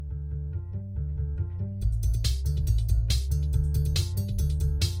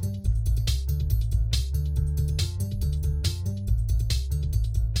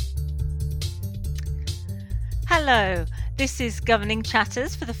Hello, this is Governing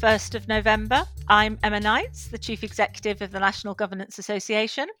Chatters for the 1st of November. I'm Emma Knights, the Chief Executive of the National Governance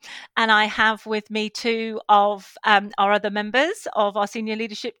Association, and I have with me two of our other members of our senior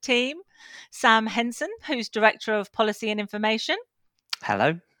leadership team, Sam Henson, who's Director of Policy and Information.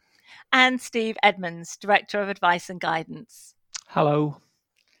 Hello. And Steve Edmonds, Director of Advice and Guidance. Hello.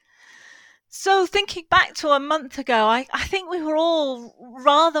 So thinking back to a month ago, I think we were all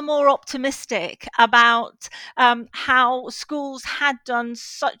rather more optimistic about how schools had done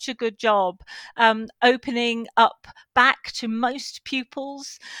such a good job opening up back to most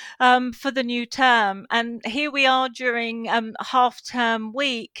pupils for the new term. And here we are during half-term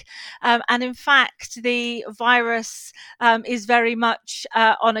week. And in fact, the virus is very much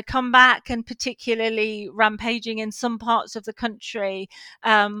on a comeback and particularly rampaging in some parts of the country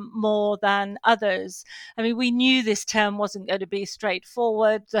more than others. I mean, we knew this term wasn't going to be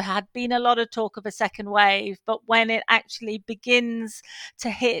straightforward. There had been a lot of talk of a second wave, but when it actually begins to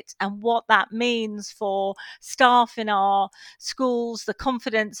hit and what that means for staff in our schools, the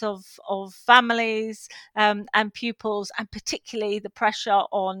confidence of families and pupils, and particularly the pressure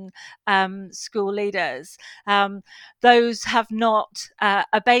on school leaders, those have not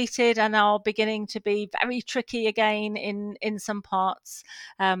abated and are beginning to be very tricky again in some parts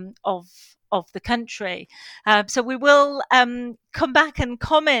of the country. So we will come back and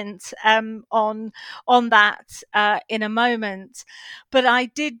comment on that in a moment. But I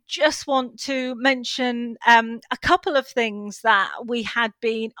did just want to mention a couple of things that we had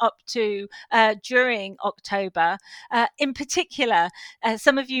been up to during October. In particular,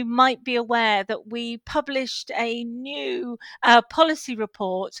 some of you might be aware that we published a new policy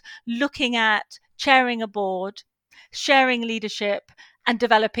report looking at chairing a board, sharing leadership, and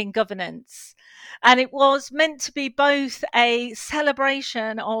developing governance. And it was meant to be both a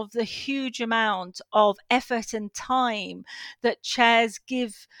celebration of the huge amount of effort and time that chairs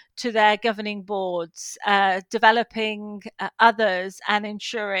give to their governing boards, developing others and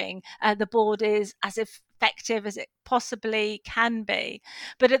ensuring the board is as effective as it possibly can be.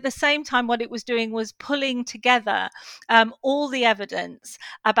 But at the same time, what it was doing was pulling together all the evidence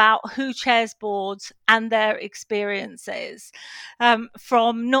about who chairs boards and their experiences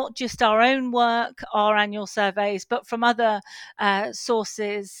from not just our own work, our annual surveys, but from other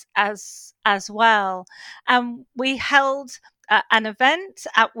sources as well. We held an event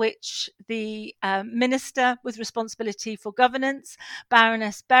at which the Minister with responsibility for governance,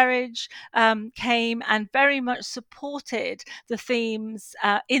 Baroness Berridge, came and very much supported the themes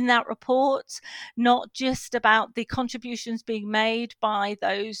in that report, not just about the contributions being made by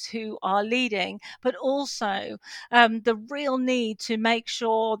those who are leading, but also the real need to make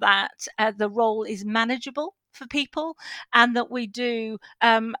sure that the role is manageable for people, and that we do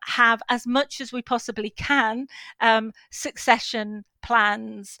have, as much as we possibly can, succession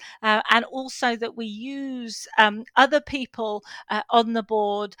plans, and also that we use other people on the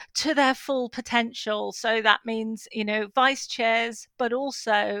board to their full potential. So that means, vice chairs, but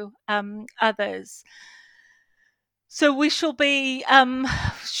also others. So we shall be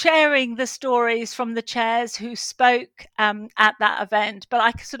sharing the stories from the chairs who spoke at that event. But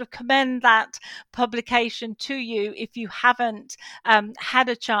I sort of commend that publication to you if you haven't had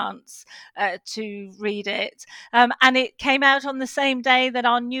a chance to read it. And it came out on the same day that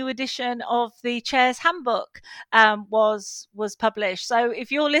our new edition of the Chair's Handbook was published. So if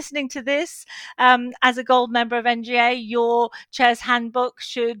you're listening to this as a gold member of NGA, your Chair's Handbook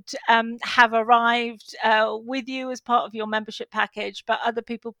should have arrived with you as part of your membership package. But other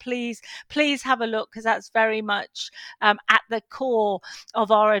people, please have a look, because that's very much at the core of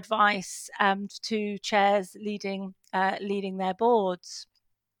our advice to chairs leading their boards.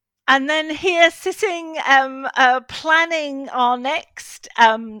 And then here, sitting planning our next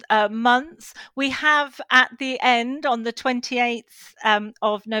month, we have at the end, on the 28th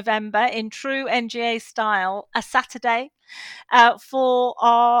of November, in true NGA style, a Saturday for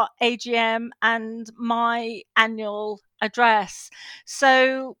our AGM and my annual address.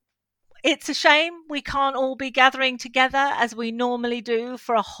 So it's a shame we can't all be gathering together as we normally do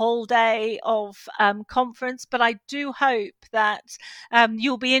for a whole day of conference, but I do hope that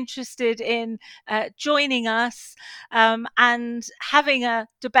you'll be interested in joining us and having a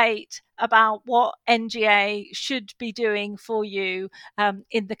debate about what NGA should be doing for you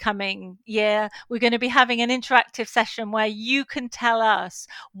in the coming year. We're going to be having an interactive session where you can tell us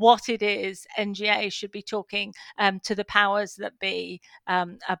what it is NGA should be talking to the powers that be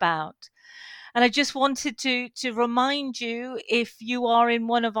about. And I just wanted to remind you, if you are in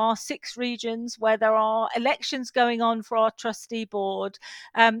one of our 6 regions where there are elections going on for our trustee board,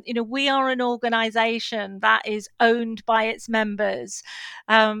 we are an organisation that is owned by its members.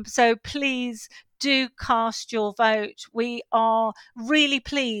 So please do cast your vote. We are really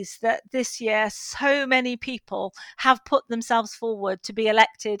pleased that this year so many people have put themselves forward to be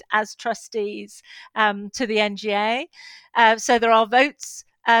elected as trustees to the NGA. So there are votes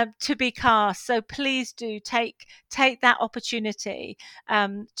to be cast. So please do take that opportunity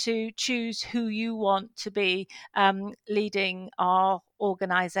to choose who you want to be leading our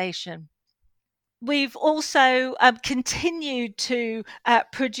organisation. We've also continued to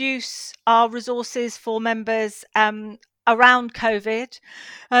produce our resources for members around COVID,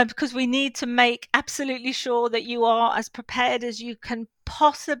 because we need to make absolutely sure that you are as prepared as you can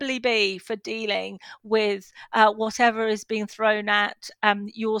possibly be for dealing with whatever is being thrown at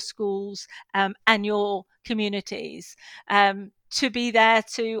your schools and your communities. To be there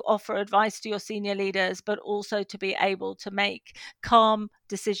to offer advice to your senior leaders, but also to be able to make calm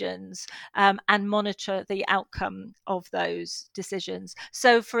decisions and monitor the outcome of those decisions.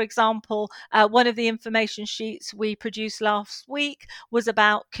 So, for example, one of the information sheets we produced last week was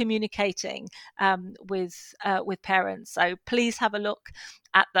about communicating with parents. So please have a look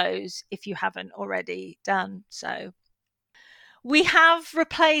at those if you haven't already done so. We have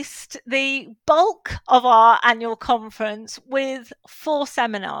replaced the bulk of our annual conference with 4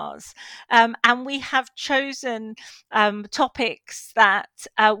 seminars, and we have chosen topics that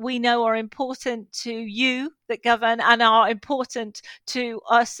we know are important to you that govern and are important to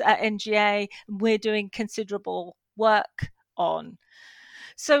us at NGA. We're doing considerable work on.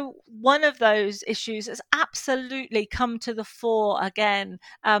 So one of those issues has absolutely come to the fore again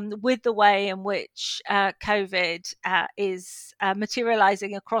with the way in which COVID is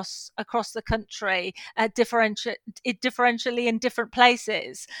materializing across the country, differentially in different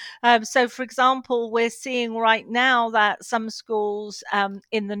places. So, for example, we're seeing right now that some schools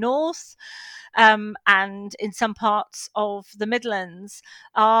in the north and in some parts of the Midlands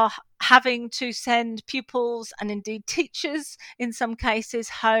are having to send pupils and indeed teachers in some cases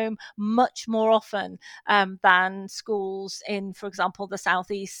home much more often than schools in, for example, the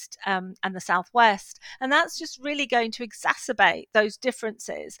southeast and the southwest. And that's just really going to exacerbate those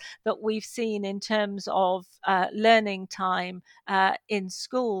differences that we've seen in terms of learning time in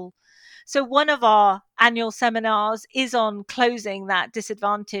school. So one of our annual seminars is on closing that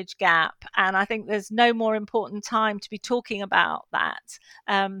disadvantage gap. And I think there's no more important time to be talking about that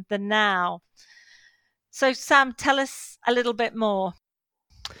than now. So Sam, tell us a little bit more.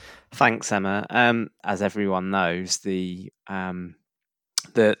 Thanks, Emma. As everyone knows, the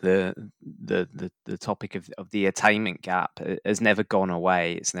topic of the attainment gap has never gone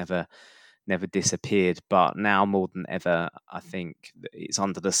away. It's never disappeared, but now more than ever, I think it's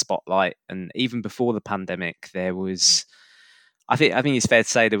under the spotlight. And even before the pandemic, there was, I think it's fair to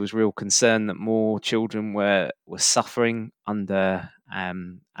say, there was real concern that more children were suffering under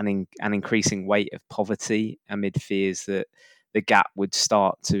an increasing weight of poverty, amid fears that the gap would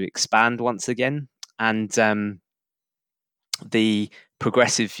start to expand once again. And the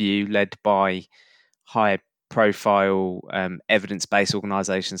progressive view, led by high profile evidence-based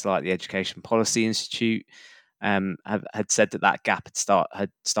organisations like the Education Policy Institute, had said that gap had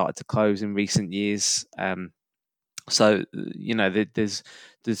started to close in recent years. So there's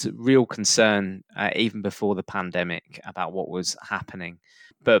real concern even before the pandemic about what was happening.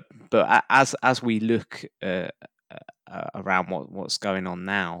 But as we look around what's going on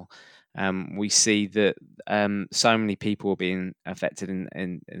now, we see that so many people are being affected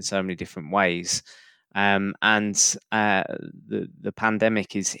in so many different ways. And the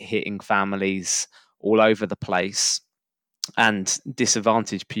pandemic is hitting families all over the place, and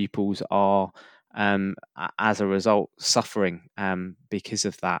disadvantaged pupils are, as a result, suffering because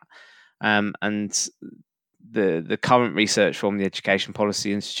of that. And the current research from the Education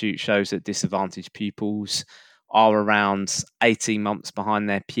Policy Institute shows that disadvantaged pupils are around 18 months behind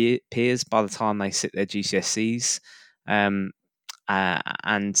their peers by the time they sit their GCSEs. And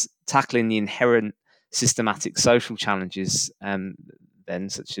tackling the inherent systematic social challenges then,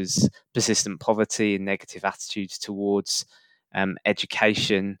 such as persistent poverty and negative attitudes towards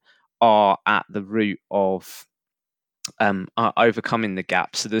education, are at the root of overcoming the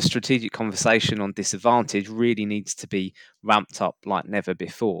gap. So the strategic conversation on disadvantage really needs to be ramped up like never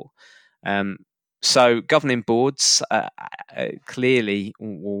before. So governing boards clearly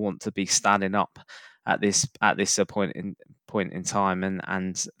will want to be standing up at this point in time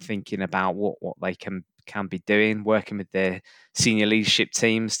and thinking about what they can can be doing, working with their senior leadership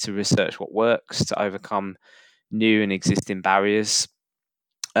teams to research what works to overcome new and existing barriers.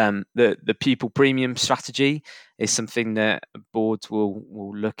 The pupil premium strategy is something that boards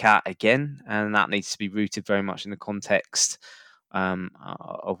will look at again, and that needs to be rooted very much in the context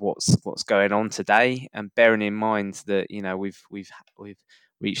of what's going on today, and bearing in mind that we've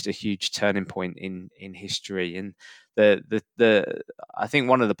reached a huge turning point in history. And the I think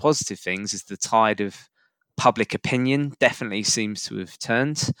one of the positive things is the tide of public opinion definitely seems to have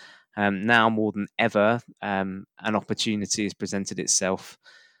turned. Now more than ever, an opportunity has presented itself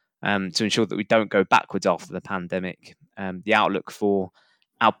to ensure that we don't go backwards after the pandemic. The outlook for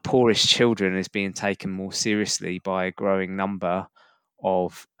our poorest children is being taken more seriously by a growing number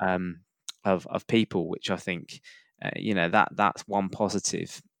of people, which I think that's one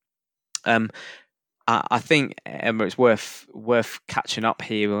positive. I think, Emma, it's worth catching up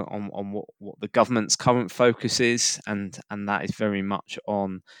here on what the government's current focus is, and that is very much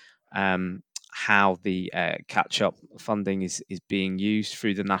on how the catch-up funding is being used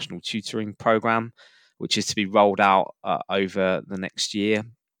through the National Tutoring Programme, which is to be rolled out over the next year.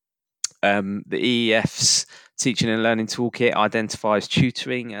 The EEF's Teaching and Learning Toolkit identifies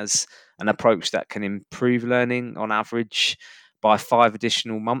tutoring as an approach that can improve learning on average by 5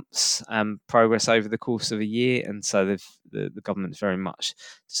 additional months progress over the course of a year, and so the government's very much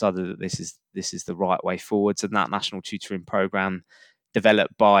decided that this is the right way forwards. And that national tutoring programme,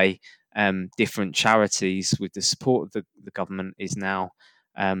 developed by different charities with the support of the government, is now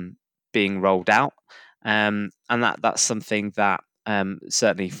being rolled out, and that's something that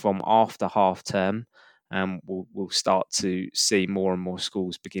certainly from after half term, we'll start to see more and more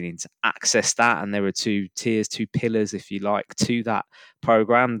schools beginning to access that. And there are two tiers, two pillars, if you like, to that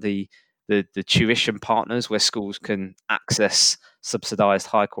program. The tuition partners, where schools can access subsidised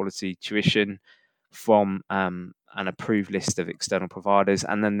high quality tuition from an approved list of external providers.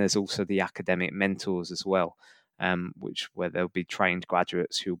 And then there's also the academic mentors as well, where there'll be trained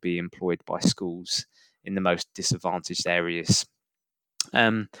graduates who will be employed by schools in the most disadvantaged areas.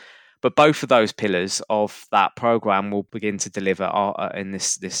 But both of those pillars of that program will begin to deliver in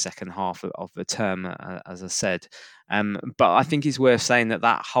this second half of the term, as I said. But I think it's worth saying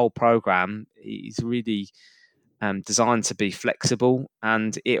that whole program is really designed to be flexible,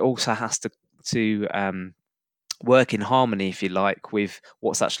 and it also has to work in harmony, if you like, with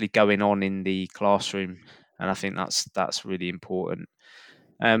what's actually going on in the classroom. And I think that's really important.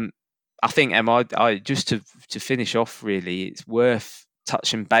 I think, Emma, I just to finish off, really, it's worth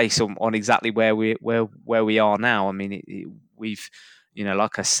touching base on exactly where we are now. I mean, we've,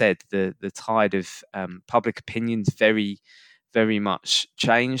 like I said, the tide of public opinion's very, very much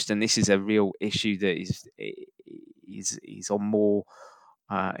changed, and this is a real issue that is on more.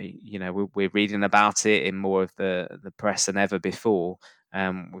 We're reading about it in more of the press than ever before.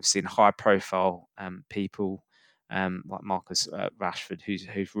 We've seen high-profile people like Marcus Rashford,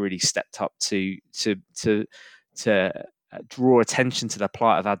 who've really stepped up to draw attention to the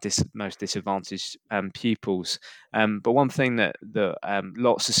plight of our most disadvantaged pupils. But one thing that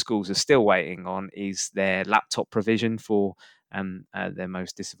lots of schools are still waiting on is their laptop provision for their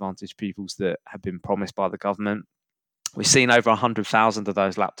most disadvantaged pupils that have been promised by the government. We've seen over 100,000 of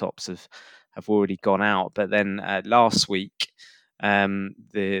those laptops have already gone out. But then last week,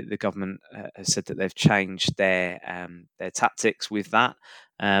 the government has said that they've changed their tactics with that,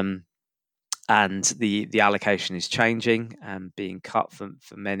 and the allocation is changing, being cut for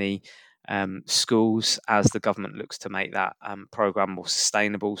many schools as the government looks to make that program more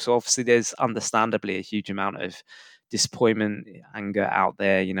sustainable. So obviously, there's understandably a huge amount of disappointment, anger out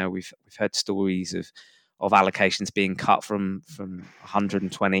there. We've heard stories of allocations being cut from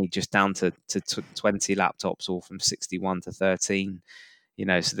 120 just down to 20 laptops, or from 61 to 13.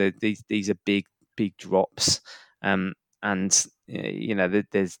 So these are big drops, and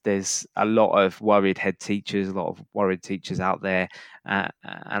there's a lot of worried head teachers, a lot of worried teachers out there, and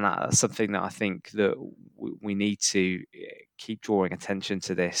that's something that I think that we need to keep drawing attention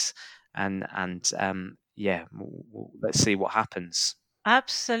to this, and let's see what happens.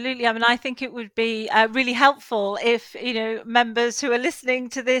 Absolutely. I mean, I think it would be really helpful if, members who are listening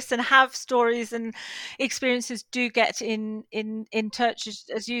to this and have stories and experiences do get in touch.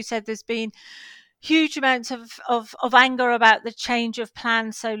 As you said, there's been huge amounts of anger about the change of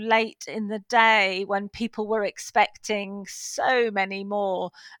plan so late in the day, when people were expecting so many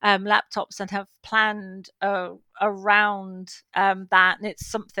more laptops and have planned around that, and it's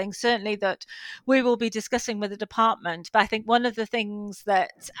something certainly that we will be discussing with the department. But I think one of the things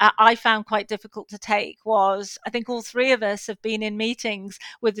that I found quite difficult to take was, I think all three of us have been in meetings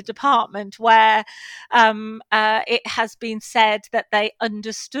with the department where it has been said that they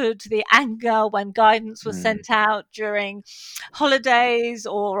understood the anger when guidance was sent out during holidays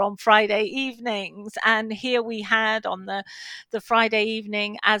or on Friday evenings. And here we had on the Friday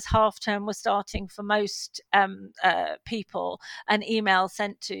evening, as half term was starting for most people, an email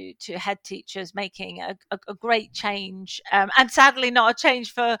sent to head teachers making a great change, and sadly not a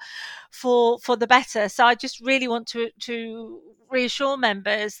change for the better. So I just really want to reassure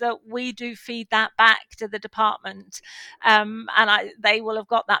members that we do feed that back to the department, and they will have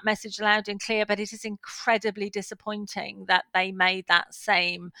got that message loud and clear. But it is incredibly disappointing that they made that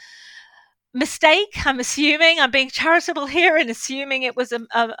same mistake. I'm being charitable here and assuming it was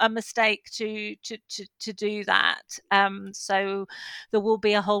a mistake to do that. So there will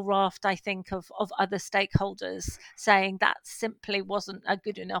be a whole raft, I think, of other stakeholders saying that simply wasn't a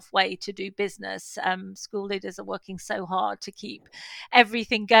good enough way to do business. School leaders are working so hard to keep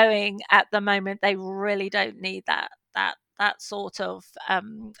everything going at the moment. They really don't need that sort of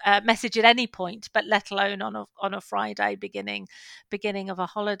message at any point, but let alone on a Friday beginning of a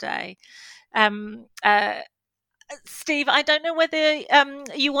holiday. Um, uh, Steve, I don't know whether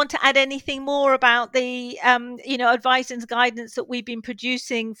you want to add anything more about the advice and guidance that we've been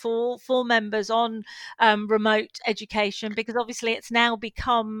producing for members on remote education, because obviously it's now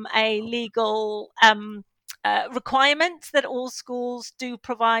become a legal requirement that all schools do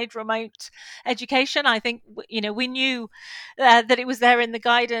provide remote education. I think we knew that it was there in the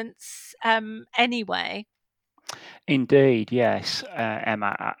guidance anyway. Indeed, yes,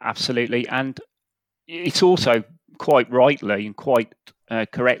 Emma, absolutely. And it's also quite rightly and quite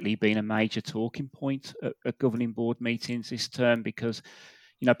correctly been a major talking point at governing board meetings this term, because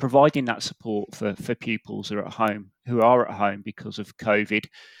providing that support for pupils who are at home because of COVID,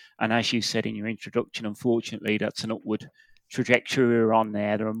 and as you said in your introduction, unfortunately that's an upward trajectory we're on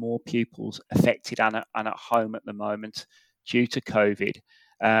there. There are more pupils affected and at home at the moment due to COVID.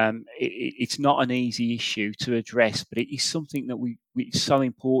 It's not an easy issue to address, but it is something that it's so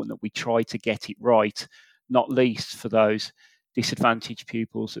important that we try to get it right, not least for those disadvantaged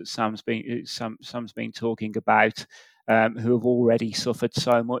pupils that Sam's been talking about, who have already suffered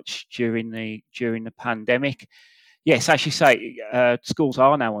so much during the pandemic. Yes, as you say, schools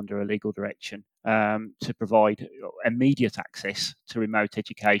are now under a legal direction to provide immediate access to remote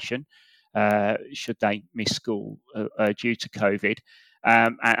education should they miss school due to COVID.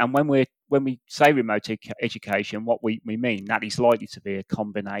 And when we say remote education, what we mean, that is likely to be a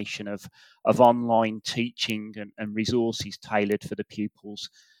combination of online teaching and resources tailored for the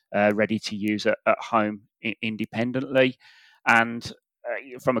pupils ready to use at home independently. And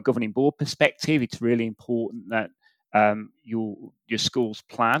from a governing board perspective, it's really important that your school's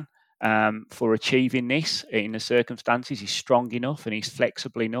plan for achieving this in the circumstances is strong enough and is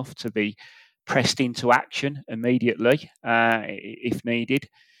flexible enough to be pressed into action immediately if needed,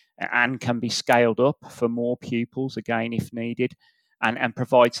 and can be scaled up for more pupils again if needed, and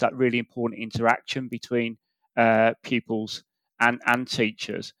provides that really important interaction between pupils and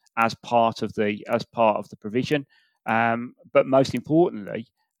teachers as part of the provision. But most importantly,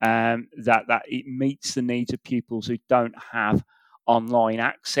 that it meets the needs of pupils who don't have online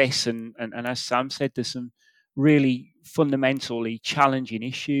access. And as Sam said, there's some really fundamentally challenging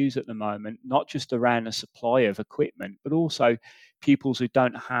issues at the moment, not just around the supply of equipment, but also pupils who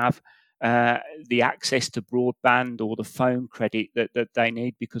don't have the access to broadband or the phone credit that they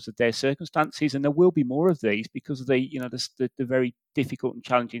need because of their circumstances. And there will be more of these because of the very difficult and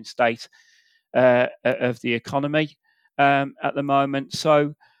challenging state of the economy at the moment.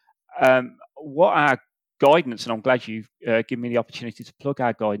 So what our guidance, and I'm glad you've given me the opportunity to plug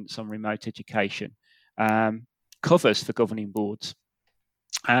our guidance on remote education, covers for governing boards,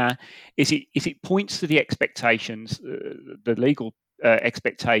 is it points to the expectations, the legal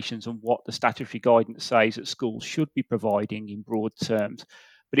expectations, and what the statutory guidance says that schools should be providing in broad terms.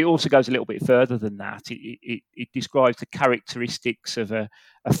 But it also goes a little bit further than that. It describes the characteristics of a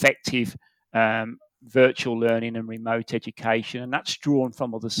effective virtual learning and remote education, and that's drawn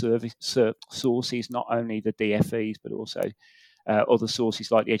from other sources, not only the DFEs, but also other sources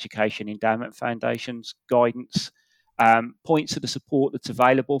like the Education Endowment Foundation's guidance. Points to the support that's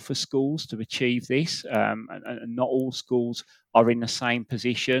available for schools to achieve this, and not all schools are in the same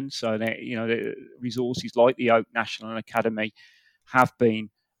position. So the resources like the Oak National Academy have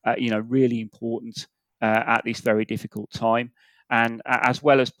been really important at this very difficult time. And as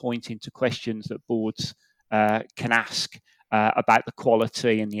well as pointing to questions that boards can ask about the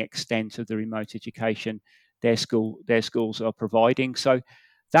quality and the extent of the remote education their schools are providing. So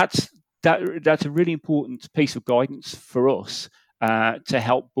that's a really important piece of guidance for us to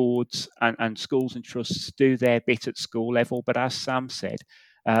help boards and schools and trusts do their bit at school level. But as Sam said,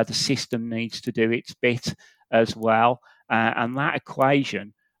 the system needs to do its bit as well. And that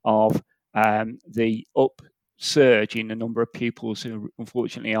equation of the upsurge in the number of pupils who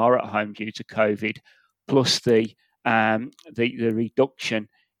unfortunately are at home due to COVID, plus the reduction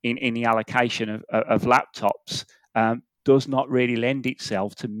in the allocation of laptops, does not really lend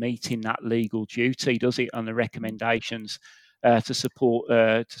itself to meeting that legal duty, does it, on the recommendations to support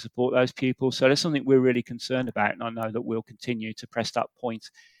those pupils. So that's something we're really concerned about, and I know that we'll continue to press that point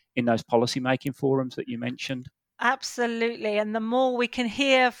in those policy making forums that you mentioned. Absolutely. And the more we can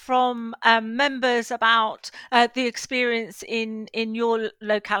hear from members about the experience in your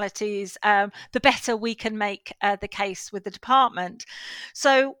localities, the better we can make the case with the department.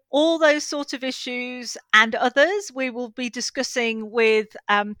 So all those sort of issues and others we will be discussing with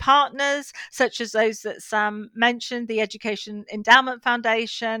partners such as those that Sam mentioned, the Education Endowment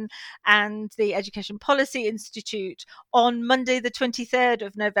Foundation and the Education Policy Institute, on Monday the 23rd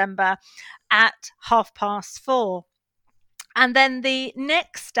of November at 4:30. And then the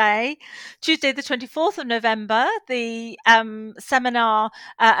next day, Tuesday, the 24th of November, the seminar,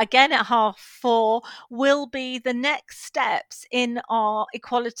 again at 4:30, will be the next steps in our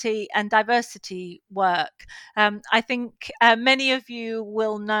equality and diversity work. I think many of you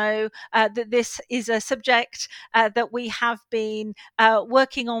will know that this is a subject that we have been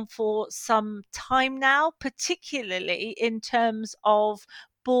working on for some time now, particularly in terms of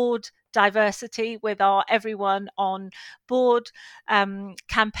board diversity with our Everyone on Board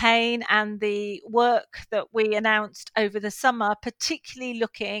campaign and the work that we announced over the summer, particularly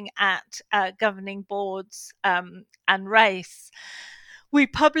looking at governing boards and race. We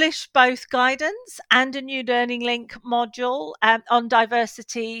publish both guidance and a new Learning Link module on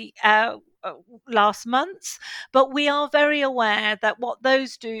diversity last month, but we are very aware that what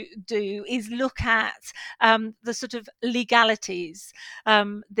those do is look at the sort of legalities,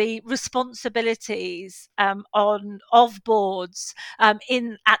 the responsibilities of boards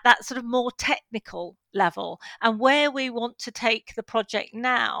in at that sort of more technical level. And where we want to take the project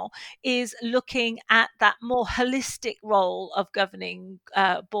now is looking at that more holistic role of governing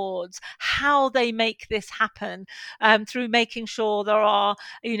boards, how they make this happen through making sure there are,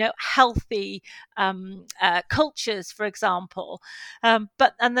 healthy cultures, for example. And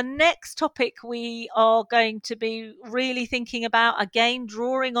the next topic we are going to be really thinking about, again,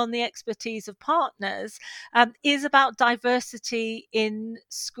 drawing on the expertise of partners, is about diversity in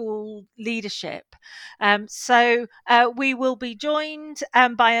school leadership. So we will be joined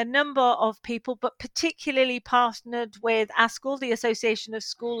by a number of people, but particularly partnered with ASCL, the Association of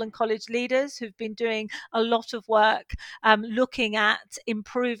School and College Leaders, who've been doing a lot of work looking at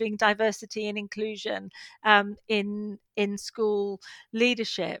improving diversity and inclusion in school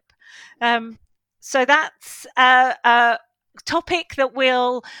leadership. So that's a topic that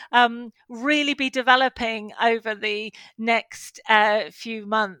we'll really be developing over the next few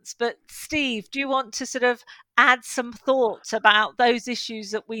months. But Steve, do you want to sort of add some thoughts about those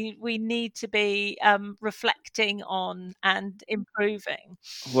issues that we need to be reflecting on and improving?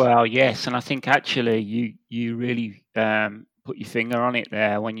 Well, yes, and I think actually you really put your finger on it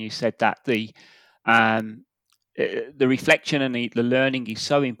there when you said that the reflection and the learning is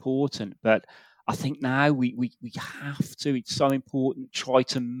so important, but I think now we have to. It's so important. Try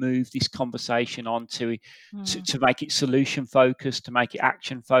to move this conversation on to make it solution focused, to make it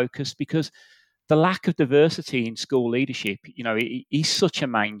action focused, because the lack of diversity in school leadership, it is such a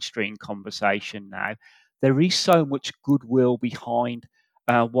mainstream conversation now. There is so much goodwill behind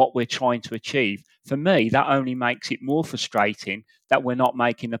what we're trying to achieve. For me, that only makes it more frustrating that we're not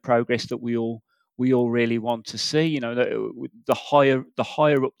making the progress that we all really want to see. The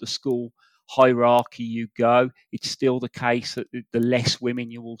higher up the school hierarchy you go, it's still the case that the less women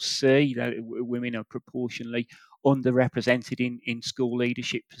you will see. Women are proportionally underrepresented in school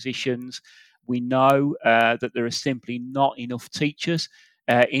leadership positions. We know that there are simply not enough teachers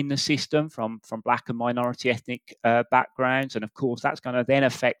in the system from black and minority ethnic backgrounds, and of course that's going to then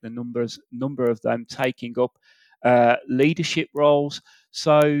affect the number of them taking up leadership roles.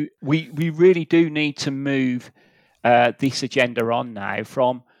 So we really do need to move this agenda on now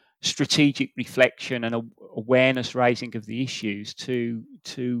from strategic reflection and awareness raising of the issues to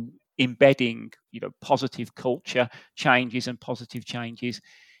embedding positive culture changes and positive changes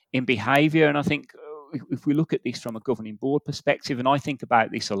in behaviour. And I think if we look at this from a governing board perspective, and I think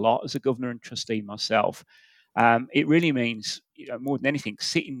about this a lot as a governor and trustee myself, it really means, more than anything,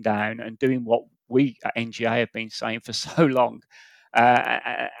 sitting down and doing what we at NGA have been saying for so long,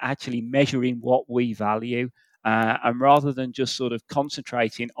 actually measuring what we value. And rather than just sort of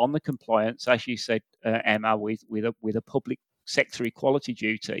concentrating on the compliance, as you said, Emma, with a public sector equality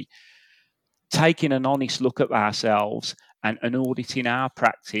duty, taking an honest look at ourselves and auditing our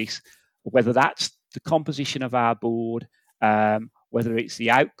practice, whether that's the composition of our board, whether it's the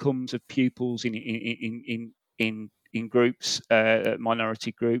outcomes of pupils in groups,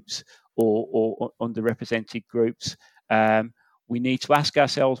 minority groups, or underrepresented groups. We need to ask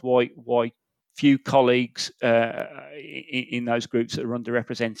ourselves why few colleagues in those groups that are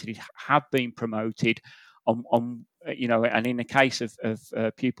underrepresented have been promoted on and in the case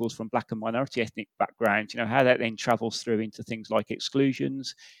of pupils from black and minority ethnic backgrounds, how that then travels through into things like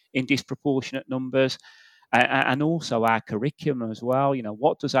exclusions in disproportionate numbers, and also our curriculum as well.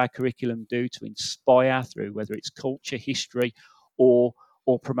 What does our curriculum do to inspire through, whether it's culture, history, or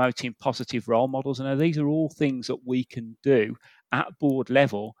promoting positive role models? And these are all things that we can do at board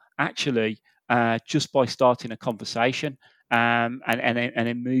level, actually, just by starting a conversation, and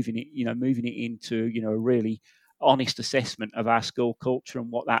then moving it into a really honest assessment of our school culture and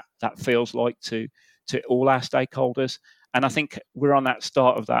what that feels like to all our stakeholders. And I think we're on that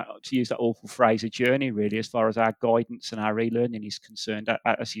start of that, to use that awful phrase, a journey, really, as far as our guidance and our e-learning is concerned,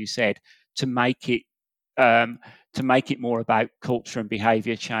 as you said, to make it more about culture and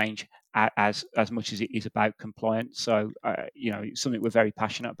behaviour change as much as it is about compliance. So, it's something we're very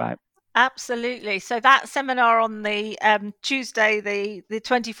passionate about. Absolutely. So that seminar on the Tuesday, the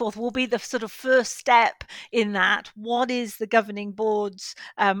 24th, will be the sort of first step in that. What is the governing board's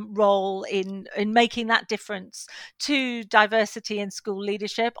role in making that difference to diversity in school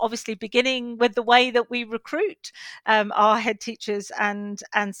leadership? Obviously, beginning with the way that we recruit our head teachers and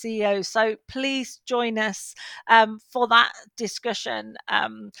CEOs. So please join us for that discussion. I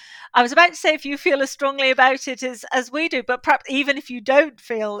was about to say, if you feel as strongly about it as we do, but perhaps even if you don't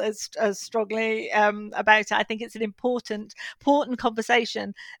feel as strongly about it, I think it's an important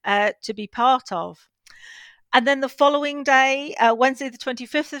conversation to be part of. And then the following day, Wednesday, the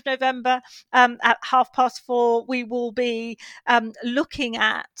 25th of November, at 4:30, we will be looking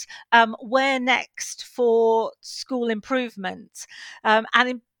at where next for school improvement. And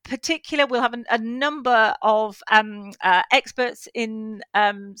in particular, we'll have a number of experts in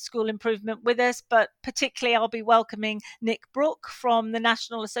school improvement with us, but particularly I'll be welcoming Nick Brook from the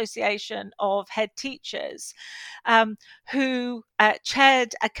National Association of Head Teachers, who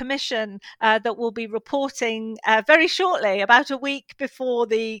chaired a commission that will be reporting very shortly, about a week before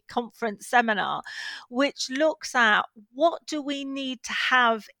the conference seminar, which looks at what do we need to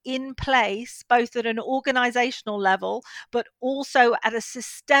have in place, both at an organisational level, but also at a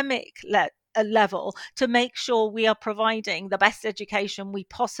systemic level, to make sure we are providing the best education we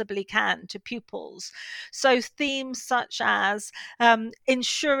possibly can to pupils. So themes such as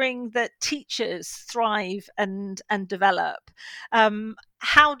ensuring that teachers thrive and develop.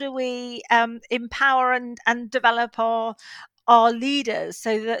 How do we empower and develop our leaders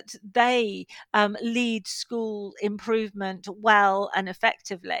so that they lead school improvement well and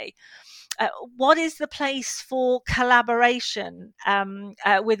effectively? What is the place for collaboration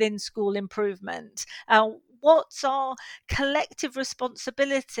within school improvement? What's our collective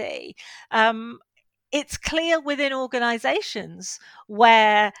responsibility? It's clear within organisations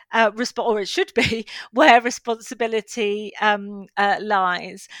where or it should be where responsibility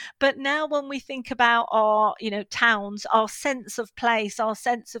lies. But now, when we think about our towns, our sense of place, our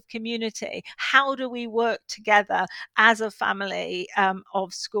sense of community, how do we work together as a family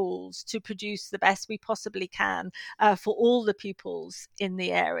of schools to produce the best we possibly can for all the pupils in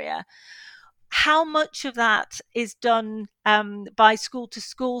the area? How much of that is done by school to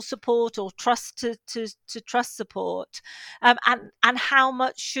school support or trust to trust support, and how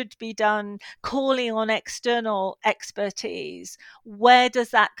much should be done calling on external expertise? Where does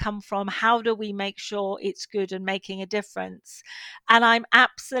that come from? How do we make sure it's good and making a difference? And I'm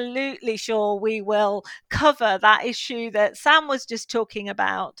absolutely sure we will cover that issue that Sam was just talking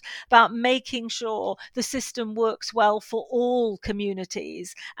about making sure the system works well for all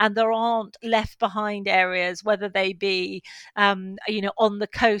communities and there aren't left behind areas, whether they be on the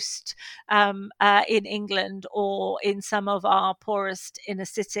coast in England or in some of our poorest inner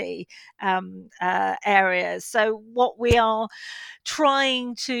city areas. So what we are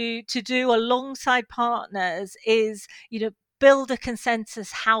trying to do alongside partners is build a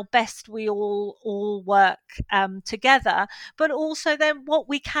consensus how best we all work together, but also then what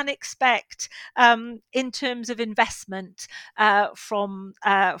we can expect in terms of investment from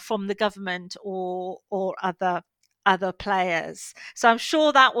the government or other players. So I'm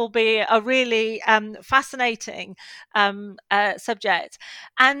sure that will be a really fascinating subject,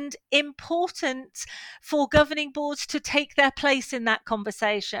 and important for governing boards to take their place in that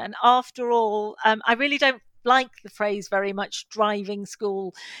conversation. After all, I really don't like the phrase very much, driving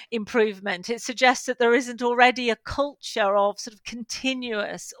school improvement. It suggests that there isn't already a culture of sort of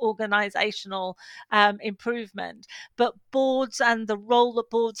continuous organisational improvement. But boards and the role that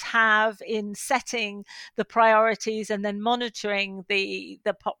boards have in setting the priorities and then monitoring the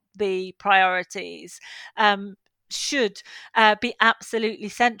priorities should be absolutely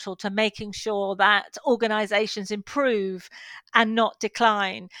central to making sure that organisations improve and not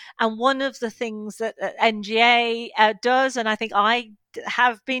decline. And one of the things that NGA does, and I think I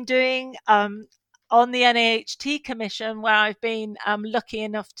have been doing on the NAHT Commission, where I've been lucky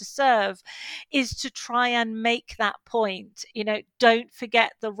enough to serve, is to try and make that point. Don't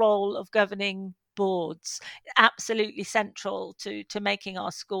forget the role of governing boards. Absolutely central to making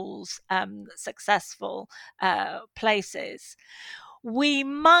our schools successful places. We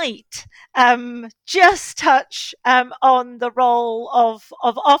might just touch on the role of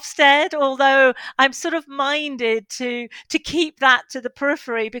Ofsted, although I'm sort of minded to keep that to the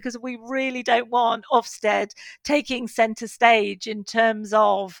periphery, because we really don't want Ofsted taking centre stage in terms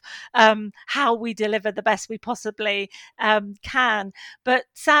of how we deliver the best we possibly can. But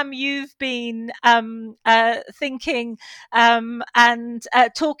Sam, you've been thinking and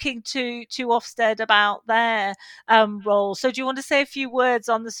talking to Ofsted about their role. So do you want to say a few words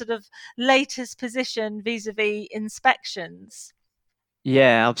on the sort of latest position vis-a-vis inspections?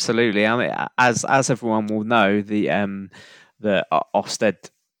 Yeah, absolutely. I mean, as everyone will know, the Ofsted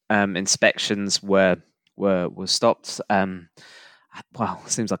inspections were stopped. Well,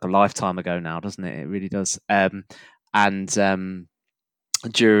 it seems like a lifetime ago now, doesn't it? It really does. And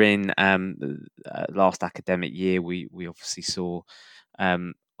during last academic year, we obviously saw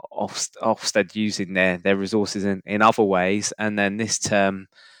Ofsted using their resources in other ways, and then this term,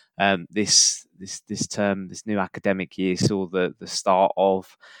 this new academic year saw the start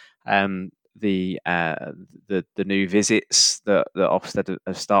of the new visits that Ofsted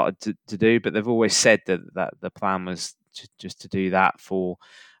have started to do, but they've always said that the plan was just to do that for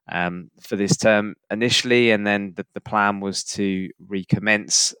this term initially, and then the plan was to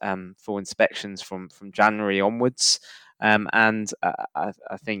recommence for inspections from January onwards. And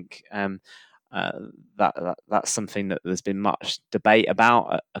I think that's something that there's been much debate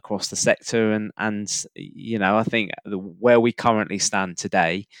about across the sector, and I think where we currently stand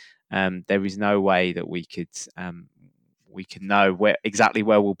today, there is no way that we could know exactly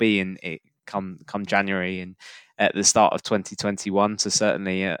where we'll be in it come January and at the start of 2021. So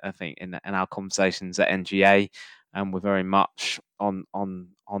certainly, I think in our conversations at NGA, we're very much on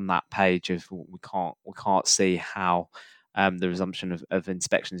that page of we can't see how the resumption of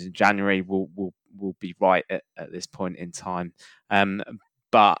inspections in January will be right at this point in time.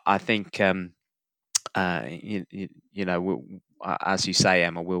 But I think as you say,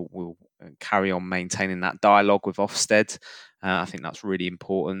 Emma, we'll carry on maintaining that dialogue with Ofsted. I think that's really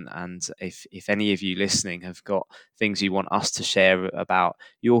important. And if any of you listening have got things you want us to share about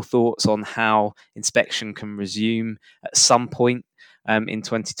your thoughts on how inspection can resume at some point in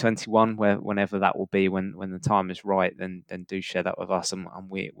 2021, whenever that will be, when the time is right, then do share that with us, and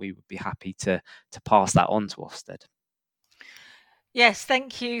we would be happy to pass that on to Ofsted. Yes,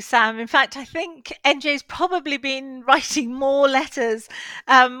 thank you, Sam. In fact, I think NJ's probably been writing more letters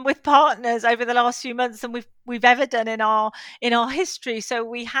with partners over the last few months than we've ever done in our history. So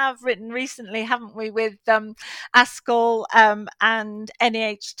we have written recently, haven't we, with ASCL and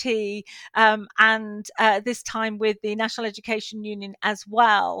NAHT, and this time with the National Education Union as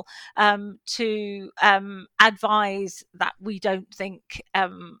well, to advise that we don't think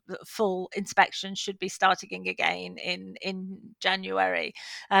full inspection should be starting again in January.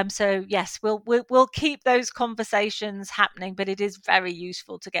 So yes, we'll keep those conversations happening, but it is very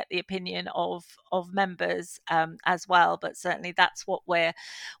useful to get the opinion of members as well. But certainly that's what we're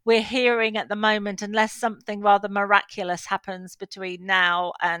hearing at the moment, unless something rather miraculous happens between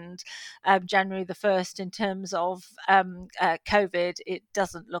now and January the 1st in terms of COVID. It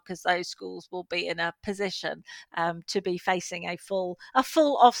doesn't look as though schools will be in a position to be facing a full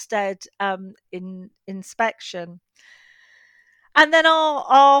Ofsted inspection. And then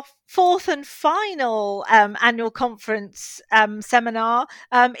our fourth and final annual conference seminar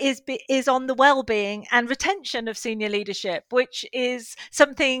is on the well-being and retention of senior leadership, which is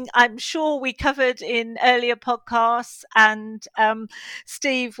something I'm sure we covered in earlier podcasts, and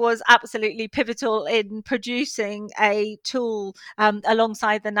Steve was absolutely pivotal in producing a tool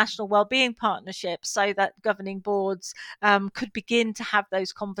alongside the National Wellbeing Partnership so that governing boards could begin to have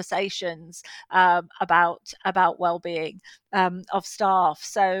those conversations about well-being of staff.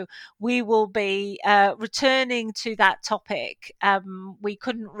 So we will be returning to that topic. We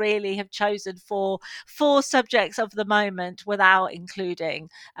couldn't really have chosen four subjects of the moment without including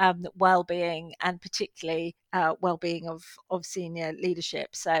well-being, and particularly well-being of senior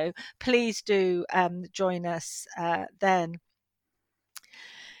leadership. So please do join us then.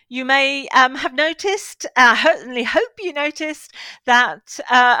 You may have noticed, certainly hope you noticed, that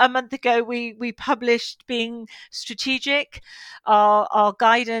a month ago we published Being Strategic, our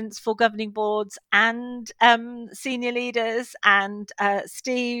guidance for governing boards and senior leaders, and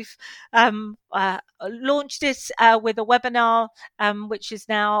Steve launched it with a webinar, which is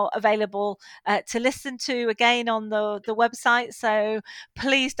now available to listen to again on the website. So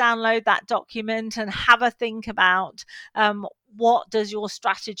please download that document and have a think about what does your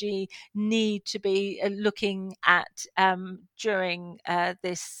strategy need to be looking at during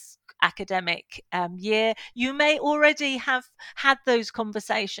this academic year. You may already have had those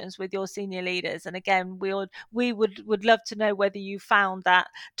conversations with your senior leaders, and again we would love to know whether you found that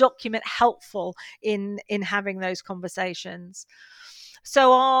document helpful in having those conversations.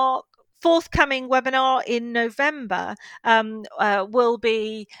 So our forthcoming webinar in November will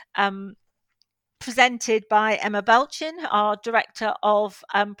be presented by Emma Belchin, our Director of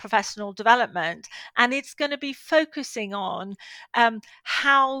Professional Development, and it's going to be focusing on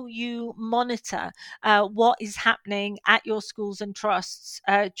how you monitor what is happening at your schools and trusts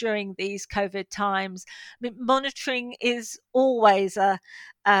during these COVID times. I mean, monitoring is always a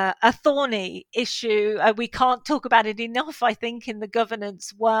thorny issue. We can't talk about it enough, I think, in the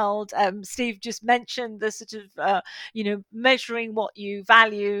governance world. Steve just mentioned the sort of, measuring what you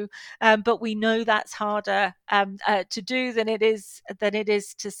value, but we know that's harder to do than it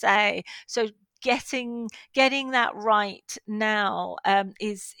is to say. So getting that right now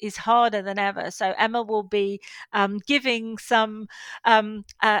is harder than ever. So Emma will be giving some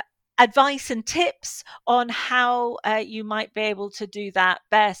advice and tips on how you might be able to do that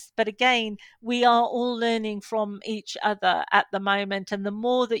best. But again, we are all learning from each other at the moment, and the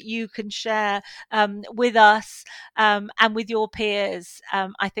more that you can share with us and with your peers,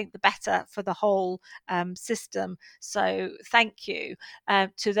 I think the better for the whole system. So thank you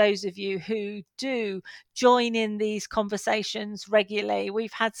to those of you who do join in these conversations regularly.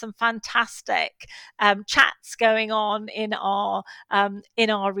 We've had some fantastic chats going on in our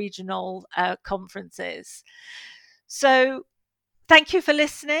regional conferences. So thank you for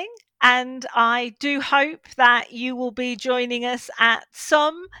listening, and I do hope that you will be joining us at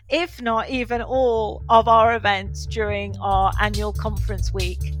some, if not even all, of our events during our annual conference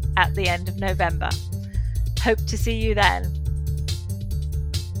week at the end of November. Hope to see you then.